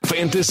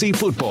Fantasy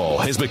football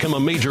has become a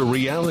major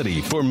reality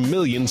for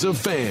millions of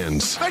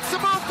fans. Makes a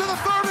move to the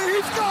 30.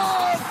 He's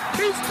gone.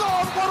 He's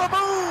gone. What a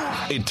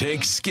move. It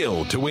takes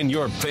skill to win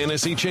your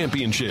fantasy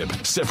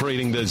championship,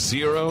 separating the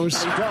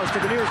zeros. He does to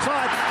the near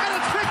side,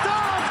 and it's picked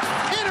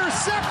off.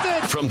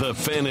 Intercepted. From the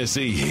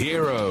fantasy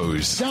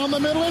heroes. Down the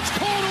middle, it's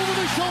caught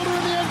over the shoulder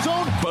in the end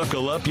zone.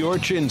 Buckle up your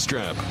chin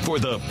strap for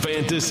the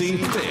Fantasy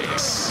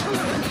Fix.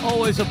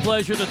 Always a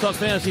pleasure to talk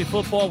fantasy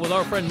football with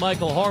our friend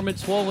Michael Harmon,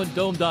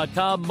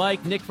 SwollenDome.com.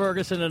 Mike, Nick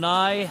Ferguson, and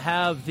I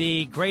have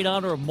the great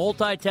honor of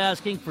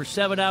multitasking for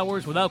 7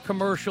 hours without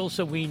commercials,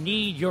 so we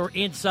need your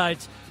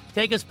insights.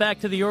 Take us back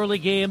to the early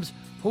games.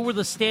 Who were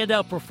the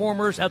standout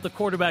performers at the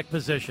quarterback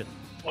position?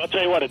 Well, I'll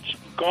tell you what, it's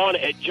gone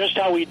at just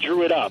how we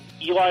drew it up.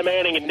 Eli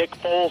Manning and Nick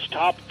Foles,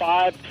 top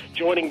 5,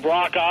 joining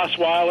Brock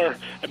Osweiler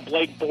and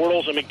Blake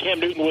Bortles. I mean,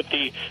 Cam Newton with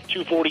the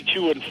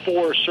 242 and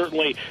 4.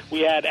 Certainly, we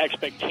had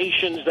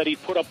expectations that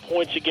he'd put up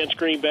points against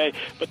Green Bay,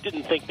 but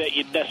didn't think that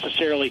you'd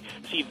necessarily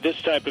see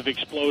this type of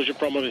explosion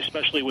from him,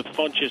 especially with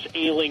Funchess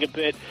ailing a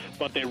bit.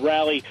 But they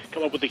rally,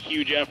 come up with a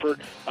huge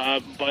effort.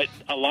 But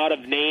a lot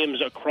of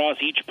names across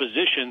each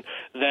position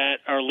that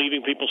are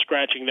leaving people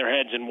scratching their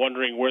heads and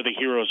wondering where the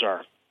heroes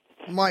are.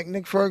 Mike,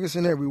 Nick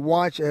Ferguson here. We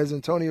watch as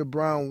Antonio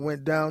Brown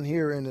went down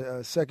here in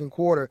the second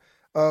quarter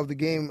of the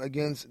game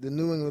against the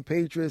New England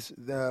Patriots.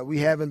 We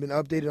haven't been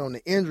updated on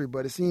the injury,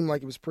 but it seemed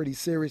like it was pretty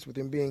serious with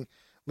him being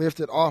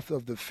lifted off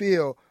of the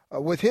field.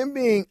 With him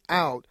being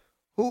out,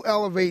 who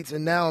elevates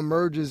and now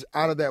emerges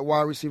out of that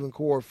wide receiving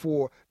core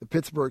for the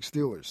Pittsburgh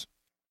Steelers?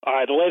 All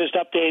right, the latest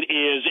update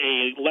is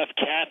a left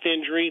calf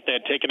injury. They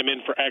had taken him in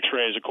for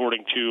x-rays,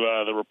 according to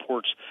the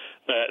reports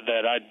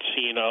that I'd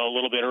seen a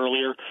little bit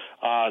earlier.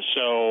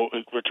 So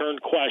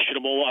returned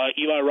questionable.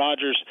 Eli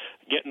Rogers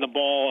getting the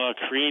ball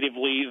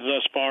creatively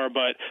thus far,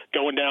 but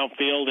going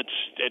downfield,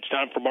 it's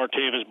time for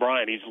Martavis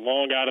Bryant. He's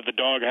long out of the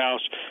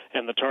doghouse,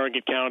 and the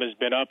target count has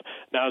been up.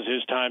 Now's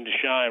his time to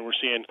shine. We're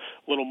seeing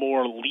a little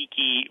more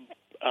leaky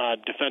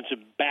defensive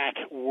back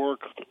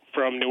work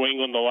from New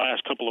England the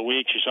last couple of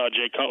weeks. You saw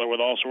Jay Cutler with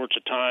all sorts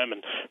of time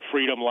and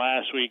freedom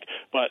last week,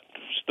 but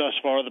thus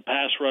far the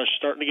pass rush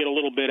starting to get a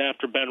little bit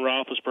after Ben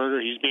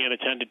Roethlisberger. He's being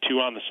attended to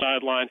on the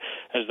sideline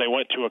as they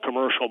went to a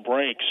commercial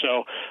break.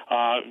 So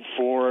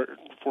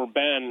for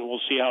Ben,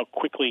 we'll see how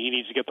quickly he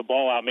needs to get the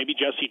ball out. Maybe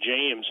Jesse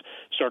James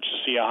starts to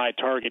see a high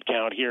target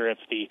count here if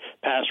the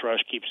pass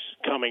rush keeps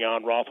coming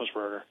on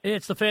Roethlisberger.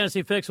 It's the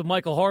Fantasy Fix with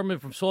Michael Harmon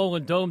from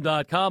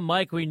SwollenDome.com.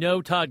 Mike, we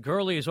know Todd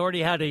Gurley has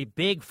already had a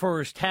big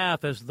first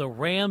half as the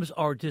Rams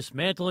are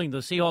dismantling the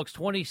Seahawks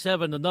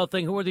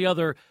 27-0. Who are the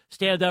other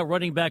standout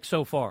running backs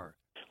so far?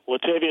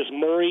 Latavius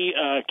Murray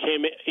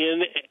came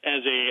in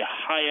as a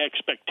high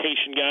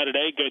expectation guy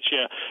today. Got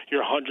you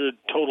your 100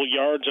 total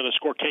yards and a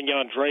score.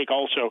 Kenyon Drake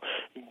also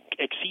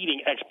exceeding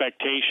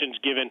expectations,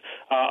 given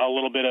a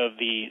little bit of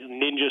the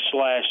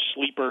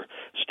ninja/sleeper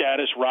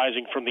status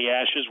rising from the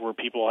ashes, where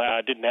people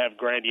didn't have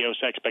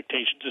grandiose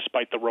expectations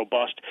despite the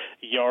robust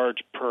yards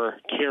per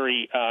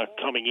carry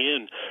coming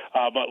in.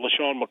 But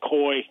LaShawn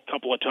McCoy, a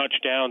couple of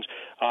touchdowns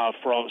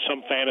for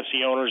some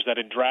fantasy owners that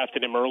had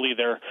drafted him early.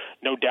 They're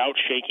no doubt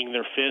shaking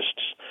their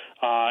fists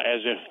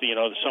as if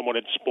someone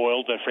had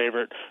spoiled their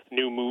favorite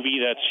new movie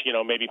that's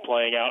maybe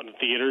playing out in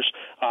theaters,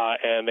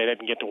 and they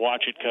didn't get to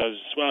watch it because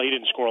he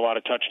didn't score a lot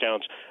of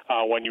touchdowns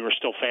when you were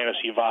still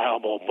fantasy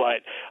viable.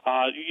 But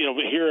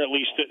here at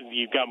least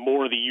you've got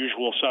more of the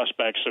usual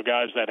suspects, so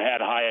guys that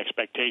had high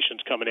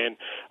expectations coming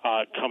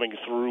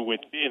through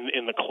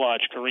in the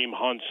clutch. Kareem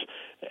Hunt's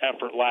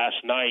effort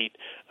last night,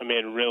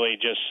 really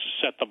just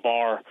set the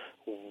bar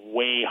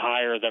way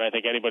higher than I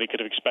think anybody could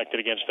have expected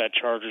against that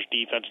Chargers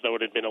defense, though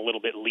it had been a little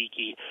bit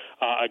leaky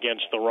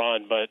against the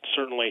run. But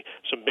certainly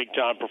some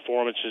big-time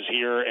performances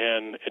here,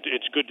 and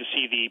it's good to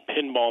see the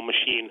pinball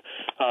machine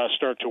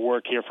start to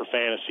work here for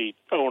fantasy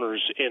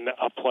owners in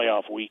a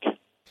playoff week.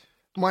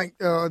 Mike,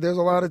 there's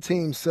a lot of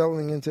teams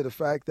settling into the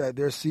fact that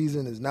their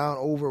season is now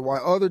over,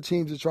 while other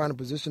teams are trying to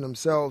position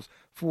themselves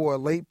for a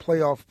late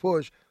playoff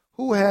push.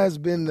 Who has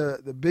been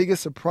the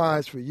biggest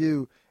surprise for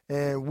you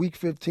in Week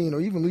 15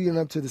 or even leading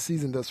up to the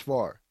season thus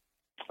far?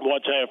 Well, I'll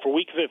tell you, for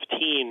Week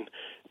 15,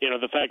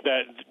 the fact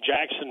that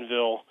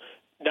Jacksonville,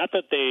 not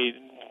that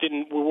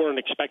we weren't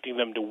expecting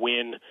them to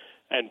win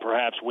and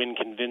perhaps win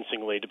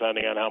convincingly,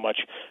 depending on how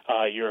much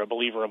you're a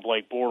believer in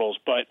Blake Bortles.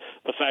 But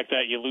the fact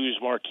that you lose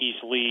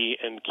Marquise Lee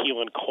and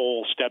Keelan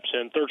Cole steps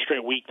in, third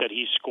straight week that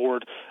he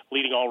scored,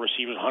 leading all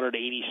receivers,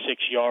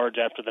 186 yards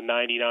after the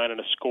 99 and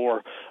a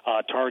score.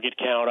 Target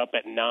count up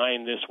at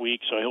 9 this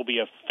week, so he'll be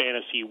a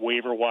fantasy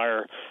waiver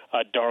wire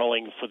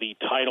darling for the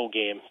title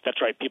game.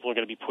 That's right, people are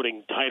going to be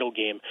putting title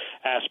game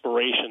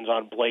aspirations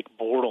on Blake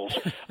Bortles.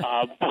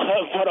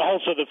 But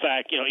also the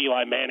fact,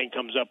 Eli Manning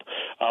comes up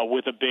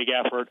with a big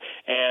effort.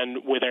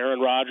 And with Aaron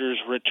Rodgers'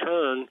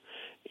 return,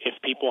 if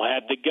people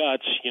had the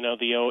guts,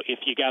 if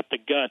you got the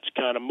guts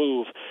kind of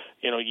move,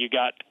 you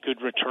got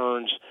good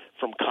returns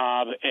from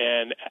Cobb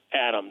and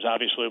Adams.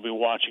 Obviously, we'll be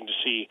watching to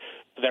see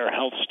their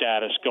health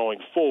status going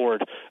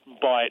forward.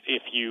 But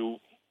if you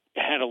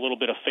had a little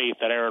bit of faith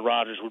that Aaron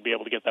Rodgers would be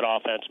able to get that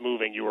offense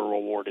moving, you were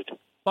rewarded.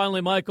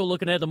 Finally, Michael,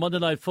 looking ahead to Monday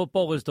Night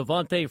Football, is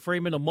Devontae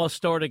Freeman a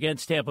must-start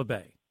against Tampa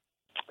Bay?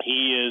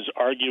 He is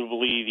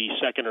arguably the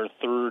second or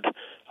third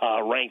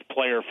ranked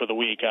player for the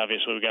week.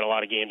 Obviously, we've got a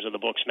lot of games in the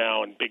books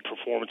now and big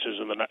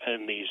performances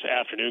in these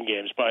afternoon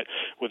games. But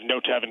with no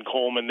Tevin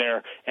Coleman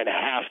there and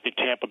half the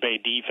Tampa Bay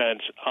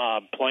defense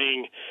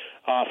playing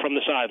from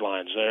the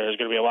sidelines, there's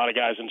going to be a lot of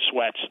guys in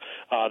sweats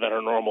that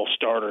are normal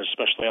starters,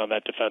 especially on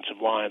that defensive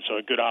line. So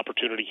a good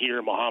opportunity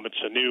here. Mohamed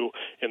Sanu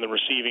in the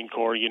receiving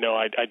core. You know,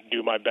 I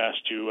do my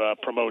best to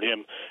promote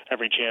him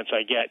every chance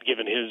I get,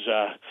 given his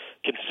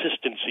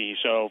consistency.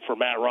 So for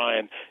Matt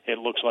Ryan, it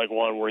looks like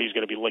one where he's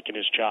going to be licking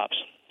his chops.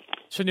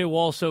 Sanu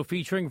also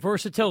featuring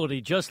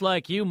versatility, just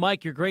like you.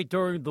 Mike, you're great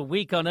during the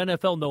week on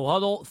NFL No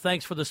Huddle.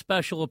 Thanks for the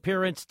special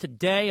appearance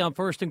today on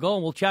First and Goal,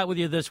 and we'll chat with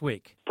you this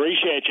week.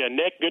 Appreciate you,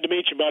 Nick. Good to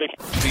meet you, buddy.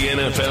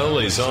 The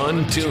NFL is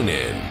on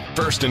TuneIn.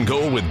 First and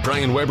Goal with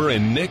Brian Weber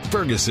and Nick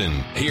Ferguson.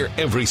 Hear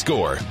every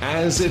score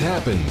as it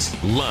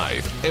happens,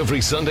 live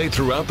every Sunday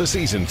throughout the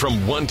season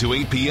from 1 to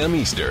 8 p.m.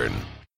 Eastern.